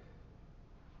happened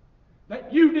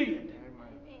that you did.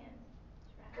 Amen.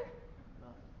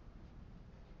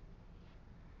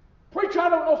 Preacher, I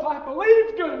don't know if I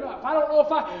believed good enough. I don't know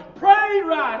if I prayed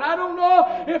right. I don't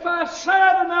know if I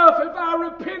said enough, if I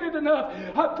repented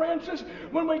enough. Friends,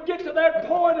 when we get to that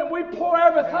point and we pour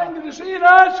everything that is in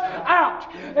us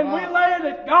out and we lay it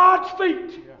at God's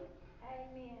feet.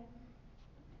 Amen.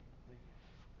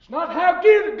 It's not how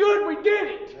good we did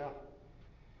it.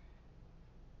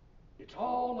 It's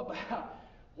all about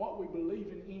what we believe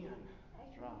in.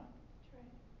 That's right.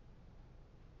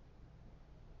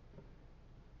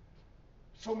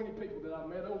 So many people that I've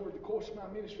met over the course of my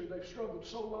ministry, they've struggled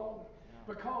so long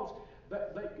because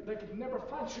they could never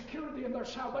find security in their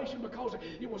salvation because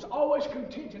it was always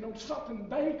contingent on something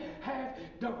they had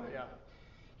done. Yeah.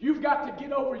 You've got to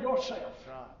get over yourself. That's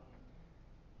right.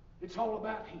 It's all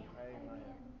about Him.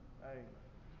 Amen.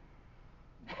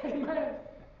 Amen. Amen.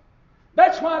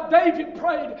 That's why David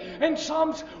prayed in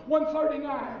Psalms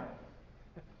 139.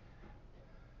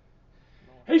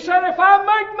 He said, if I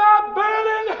make my bed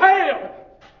in hell,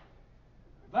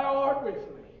 Thou art with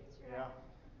me. Yeah.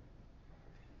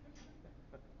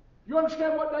 You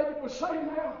understand what David was saying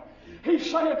now?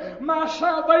 He's saying, my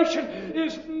salvation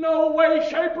is no way,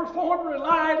 shape, or form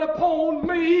relied upon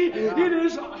me. Yeah. It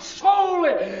is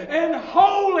solely and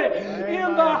wholly Amen.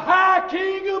 in the high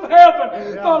King of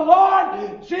heaven, Yeah. the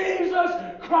Lord Jesus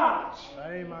Christ.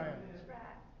 Amen. That's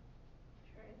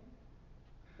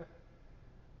right.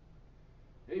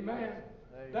 True. Amen.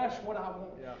 That's what I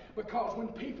want. Yeah. Because when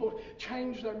people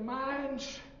change their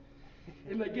minds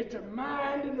and they get their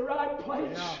mind in the right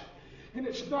place, Yeah. and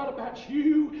it's not about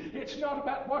you, it's not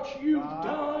about what you've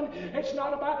done, it's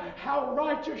not about how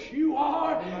righteous you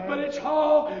are, but it's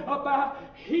all about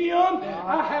Him.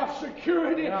 I have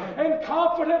security and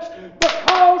confidence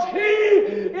because He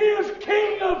is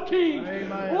King of Kings,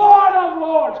 Amen. Lord of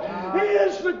Lords. He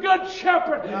is the good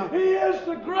shepherd. He is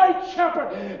the great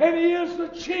shepherd, and He is the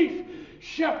chief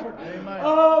shepherd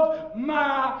of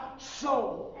my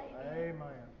soul. Amen.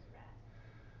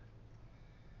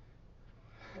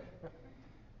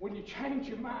 When you change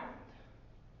your mind,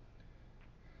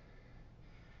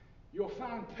 you'll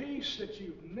find peace that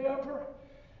you've never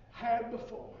had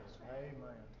before.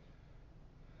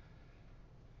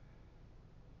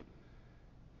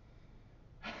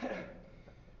 Amen.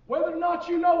 Whether or not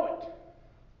you know it,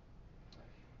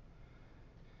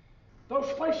 those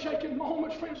faith-shaking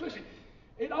moments, friends, listen,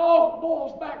 it all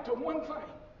boils back to one thing.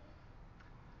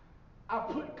 I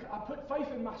put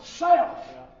faith in myself,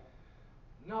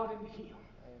 not in Him.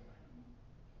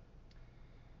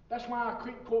 That's why I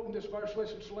keep quoting this verse.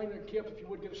 Listen, Selena and Kip, if you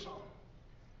would get a song.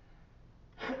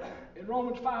 In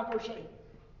Romans 5, verse 8.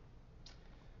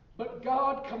 But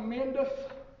God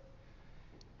commendeth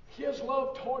His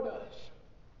love toward us.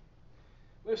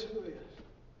 Listen to this.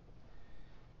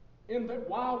 In that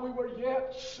while we were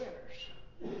yet sinners,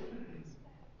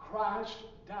 Christ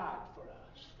died for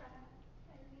us.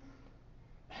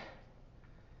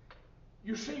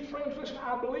 You see, friends, listen,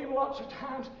 I believe lots of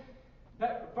times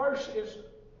that verse is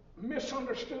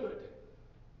misunderstood.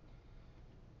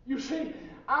 You see,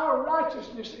 our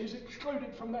righteousness is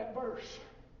excluded from that verse.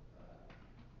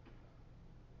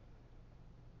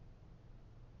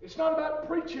 It's not about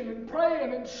preaching and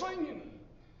praying and singing.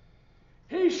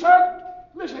 He said,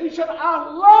 listen, He said, I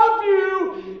love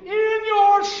you in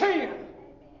your sin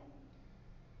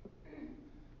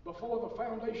before the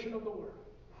foundation of the world.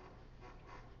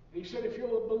 He said, if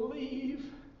you'll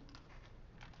believe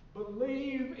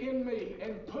in me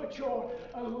and put your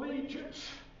allegiance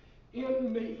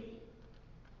in me,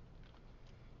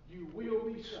 you will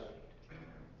be saved.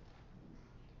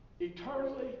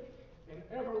 Eternally and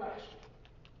everlasting.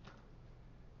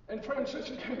 And friends,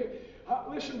 listen to me.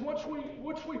 Listen, once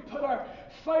we put our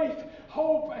faith,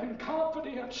 hope, and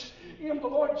confidence in the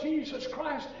Lord Jesus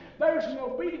Christ, there's an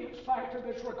obedience factor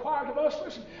that's required of us.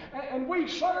 Listen, and we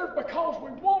serve because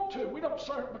we want to. We don't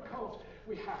serve because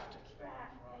we have to. That's right.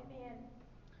 Amen.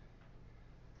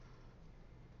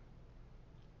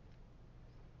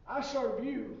 I serve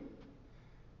you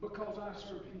because I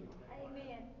serve Him.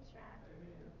 Amen. That's right.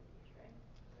 That's right.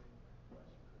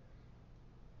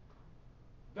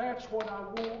 That's what I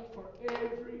want for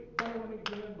every born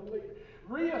again believer.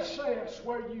 Reassess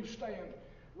where you stand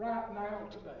right now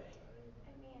today.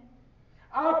 Amen.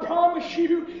 I promise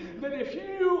you that if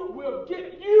you will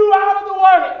get you out of the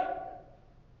way,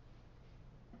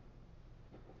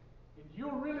 and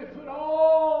you'll really put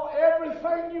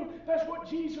everything that's what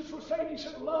Jesus was saying. He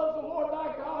said, love the Lord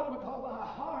thy God with all thy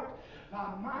heart,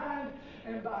 thy mind,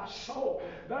 and thy soul.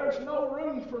 There's no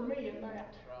room for me in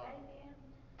that.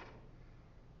 Amen.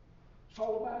 It's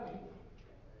all about Him.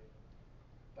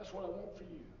 That's what I want for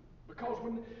you. Because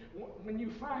when you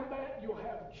find that, you'll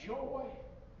have joy.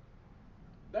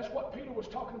 That's what Peter was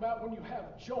talking about when you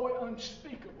have joy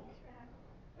unspeakable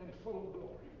and full of glory.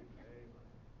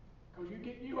 Because you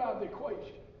get you out of the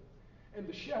equation, and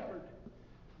the shepherd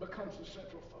becomes the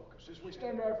central focus. As we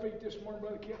stand to our feet this morning,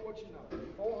 Brother Kent, what you know?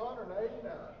 400